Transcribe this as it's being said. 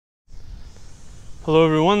Hello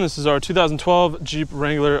everyone, this is our 2012 Jeep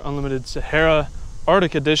Wrangler Unlimited Sahara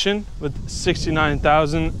Arctic Edition with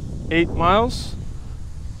 69,008 miles.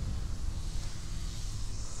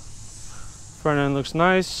 Front end looks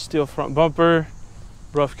nice, steel front bumper,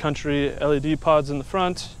 rough country LED pods in the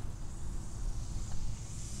front.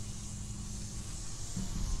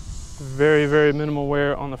 Very minimal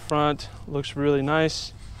wear on the front, looks really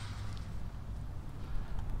nice.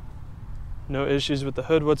 No issues with the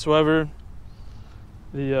hood whatsoever.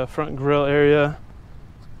 The front grille area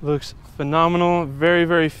looks phenomenal.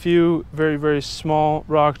 Very few, very small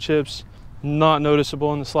rock chips, not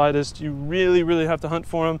noticeable in the slightest. You really have to hunt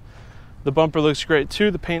for them. The bumper looks great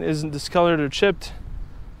too. The paint isn't discolored or chipped.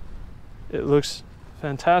 It looks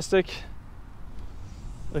fantastic.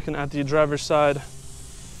 Looking at the driver's side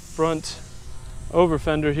front over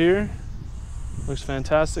fender here, looks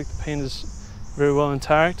fantastic. The paint is very well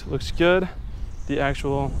intact, looks good. The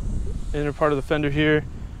actual inner part of the fender here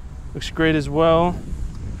looks great as well.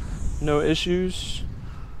 No issues.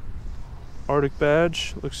 Arctic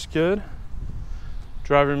badge looks good.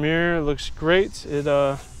 Driver mirror looks great. It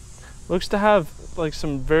looks to have like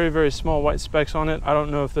some very small white specks on it. I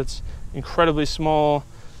don't know if that's incredibly small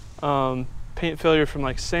paint failure from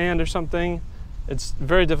like sand or something. It's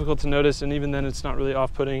very difficult to notice, and even then it's not really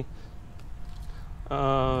off-putting.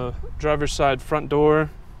 Driver's side front door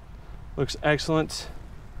looks excellent.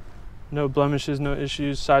 No blemishes, no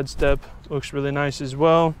issues. Side step looks really nice as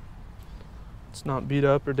well. It's not beat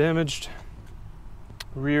up or damaged.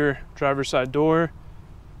 Rear driver's side door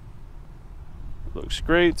looks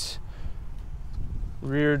great.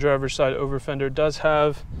 Rear driver's side over fender does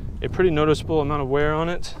have a pretty noticeable amount of wear on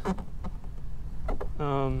it.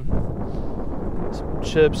 Some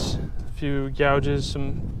chips, a few gouges,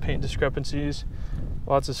 some paint discrepancies,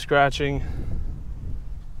 lots of scratching.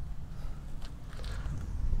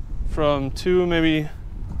 From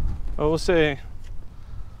we'll say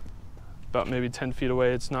about maybe 10 feet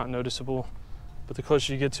away, it's not noticeable, but the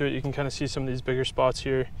closer you get to it, you can kind of see some of these bigger spots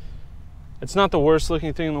here. It's not the worst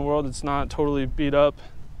looking thing in the world. It's not totally beat up,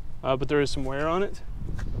 but there is some wear on it.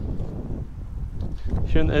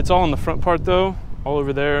 Here, it's all in the front part though, all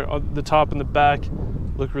over there. The top and the back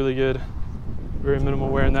look really good. Very minimal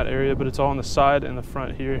wear in that area, but it's all on the side and the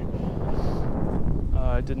front here.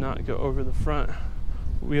 I did not go over the front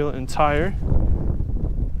wheel and tire.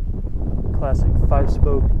 Classic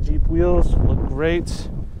 5-spoke Jeep wheels look great.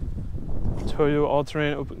 Toyo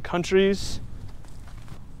all-terrain open countries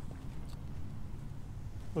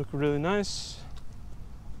look really nice.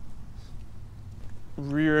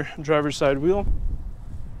 Rear driver's side wheel,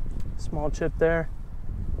 small chip there.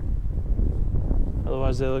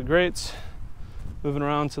 Otherwise they look great. Moving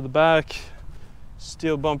around to the back,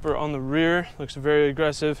 steel bumper on the rear looks very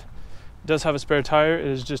aggressive. It does have a spare tire, it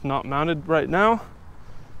is just not mounted right now.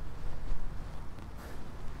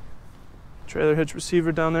 Trailer hitch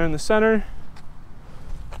receiver down there in the center.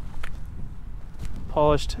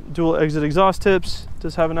 Polished dual exit exhaust tips,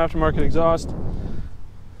 does have an aftermarket exhaust.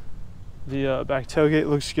 The back tailgate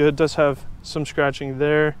looks good, does have some scratching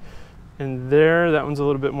there and there. That one's a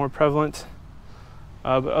little bit more prevalent.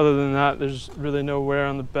 But other than that, there's really no wear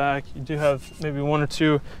on the back. You do have maybe one or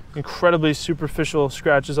two incredibly superficial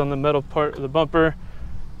scratches on the metal part of the bumper.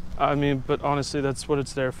 But honestly, that's what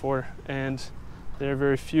it's there for. And they're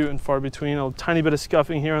very few and far between. A tiny bit of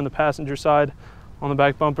scuffing here on the passenger side on the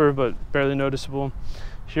back bumper, but barely noticeable.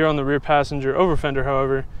 Here on the rear passenger over fender,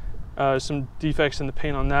 however, some defects in the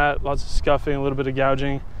paint on that. Lots of scuffing, a little bit of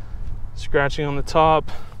gouging, scratching on the top.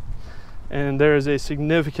 And there is a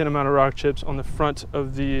significant amount of rock chips on the front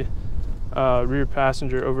of the rear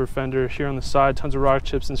passenger over fender. Here on the side, tons of rock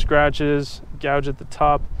chips and scratches, gouge at the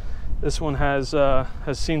top. This one has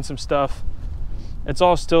seen some stuff. It's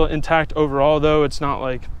all still intact overall though. It's not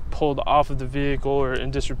like pulled off of the vehicle or in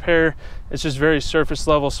disrepair. It's just very surface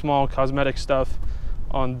level, small cosmetic stuff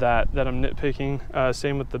on that I'm nitpicking.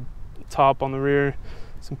 Same with the top on the rear.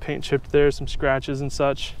 Some paint chipped there, some scratches and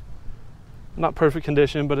such. Not perfect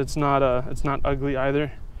condition, but it's not ugly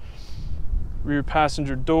either. Rear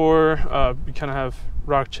passenger door, you kind of have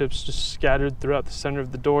rock chips just scattered throughout the center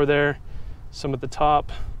of the door there. Some at the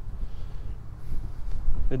top.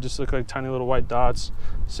 They just look like tiny little white dots.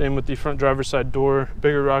 Same with the front driver's side door,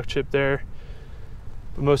 bigger rock chip there.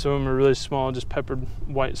 But most of them are really small, just peppered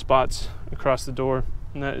white spots across the door.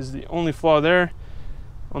 And that is the only flaw there.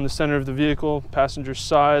 On the center of the vehicle, passenger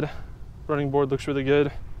side, running board looks really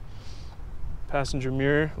good. Passenger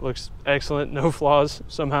mirror looks excellent, no flaws.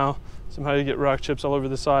 Somehow you get rock chips all over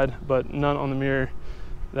the side, but none on the mirror.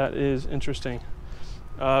 That is interesting.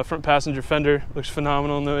 Front passenger fender looks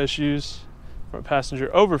phenomenal, no issues. Front passenger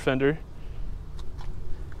over fender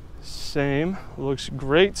same. Looks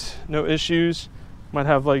great, no issues. Might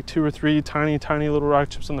have like 2 or 3 tiny little rock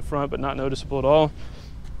chips on the front, but not noticeable at all.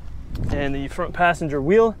 And the front passenger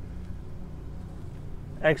wheel,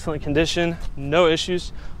 excellent condition, no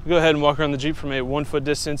issues. We'll go ahead and walk around the Jeep from a 1 foot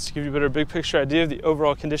distance to give you a better big picture idea of the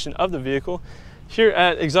overall condition of the vehicle. Here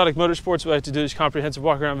at Exotic Motorsports, we like to do these comprehensive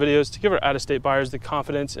walk around videos to give our out-of-state buyers the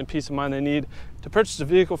confidence and peace of mind they need to purchase a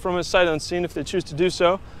vehicle from us sight unseen if they choose to do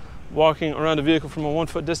so. Walking around a vehicle from a 1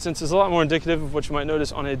 foot distance is a lot more indicative of what you might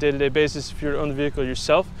notice on a day-to-day basis if you were to own the vehicle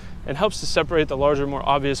yourself, and helps to separate the larger, more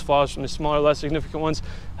obvious flaws from the smaller, less significant ones,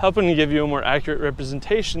 helping to give you a more accurate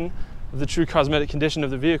representation of the true cosmetic condition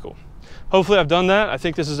of the vehicle. Hopefully I've done that. I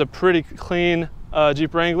think this is a pretty clean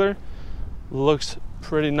Jeep Wrangler. Looks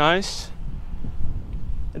pretty nice.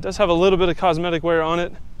 It does have a little bit of cosmetic wear on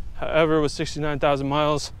it. However, with 69,000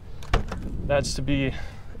 miles, that's to be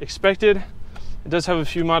expected. It does have a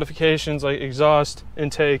few modifications like exhaust,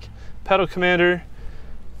 intake, pedal commander,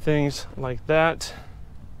 things like that.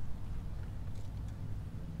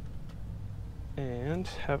 And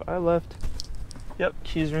have I left? Yep,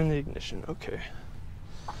 keys are in the ignition. Okay.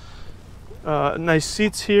 Nice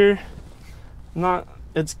seats here.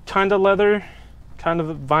 It's kind of leather, kind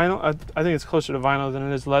of vinyl. I think it's closer to vinyl than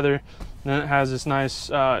it is leather. And then it has this nice,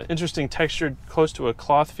 interesting texture, close to a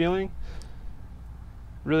cloth feeling.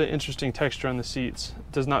 Really interesting texture on the seats.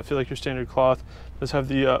 It does not feel like your standard cloth. It does have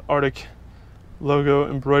the Arctic logo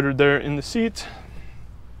embroidered there in the seat.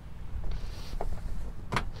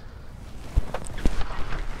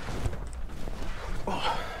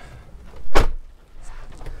 Oh.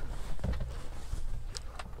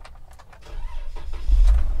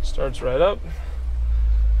 Starts right up.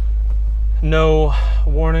 No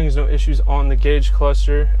warnings, no issues on the gauge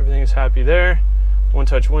cluster. Everything is happy there.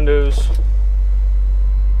 One-touch windows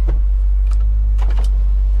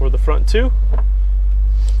for the front too.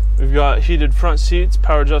 We've got heated front seats,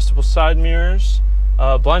 power adjustable side mirrors,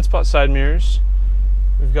 blind spot side mirrors.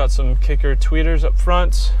 We've got some kicker tweeters up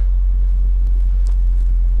front.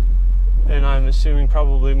 And I'm assuming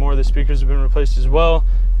probably more of the speakers have been replaced as well.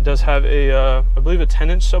 It does have a, I believe a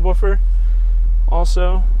 10-inch subwoofer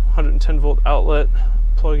also. 110 volt outlet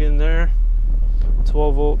plug in there.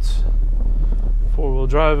 12 volts. 4-wheel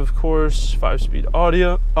drive, of course. 5-speed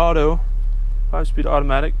auto. 5-speed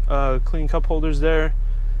automatic, clean cup holders there.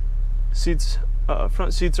 Seats,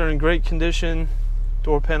 front seats are in great condition.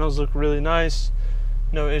 Door panels look really nice.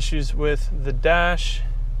 No issues with the dash.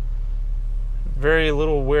 Very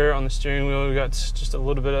little wear on the steering wheel. We got just a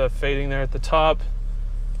little bit of fading there at the top.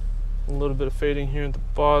 A little bit of fading here at the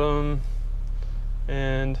bottom.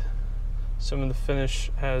 And some of the finish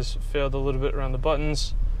has failed a little bit around the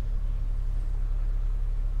buttons.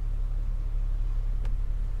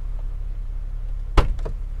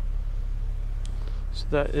 So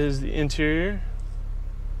that is the interior.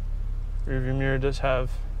 Rear view mirror does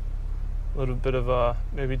have a little bit of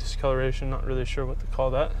maybe discoloration, not really sure what to call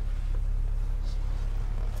that.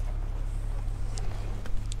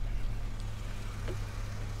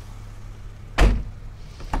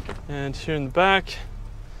 And here in the back,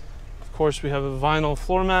 of course, we have a vinyl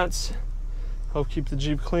floor mats, help keep the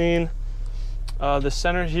Jeep clean. The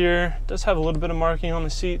center here does have a little bit of marking on the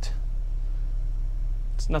seat.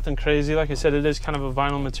 It's nothing crazy. Like I said, it is kind of a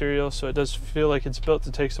vinyl material, so it does feel like it's built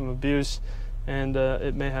to take some abuse, and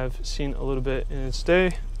it may have seen a little bit in its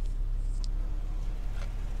day.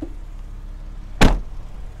 It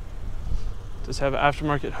does have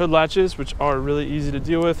aftermarket hood latches, which are really easy to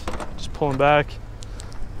deal with. Just pull them back,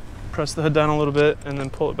 press the hood down a little bit, and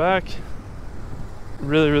then pull it back.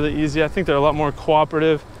 Really easy. I think they're a lot more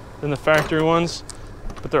cooperative than the factory ones,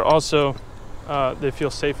 but they're also, they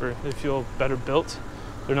feel safer. They feel better built.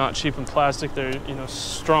 They're not cheap and plastic. They're, you know,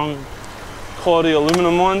 strong quality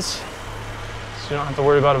aluminum ones, so you don't have to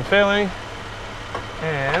worry about them failing.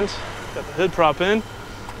 And got the hood prop in,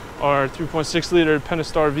 our 3.6 liter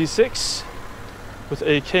Pentastar V6 with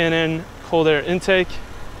a K&N cold air intake.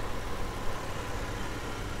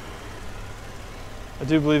 I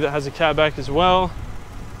do believe it has a catback as well.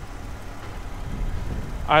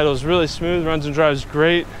 Idle's really smooth, runs and drives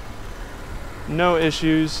great. No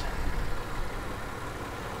issues.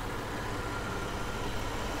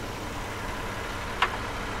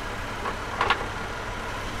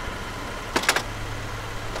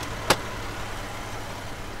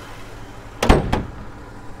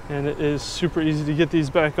 And it is super easy to get these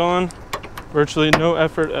back on. Virtually no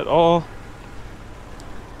effort at all.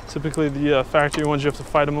 Typically the factory ones, you have to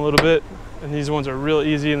fight them a little bit, and these ones are real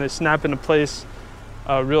easy and they snap into place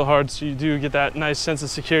real hard, so you do get that nice sense of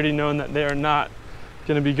security knowing that they are not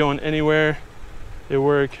going to be going anywhere. They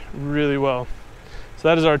work really well. So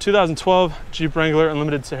that is our 2012 Jeep Wrangler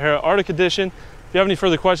Unlimited Sahara Arctic Edition. If you have any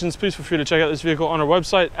further questions, please feel free to check out this vehicle on our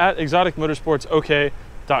website at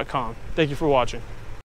exoticmotorsportsok.com. Thank you for watching.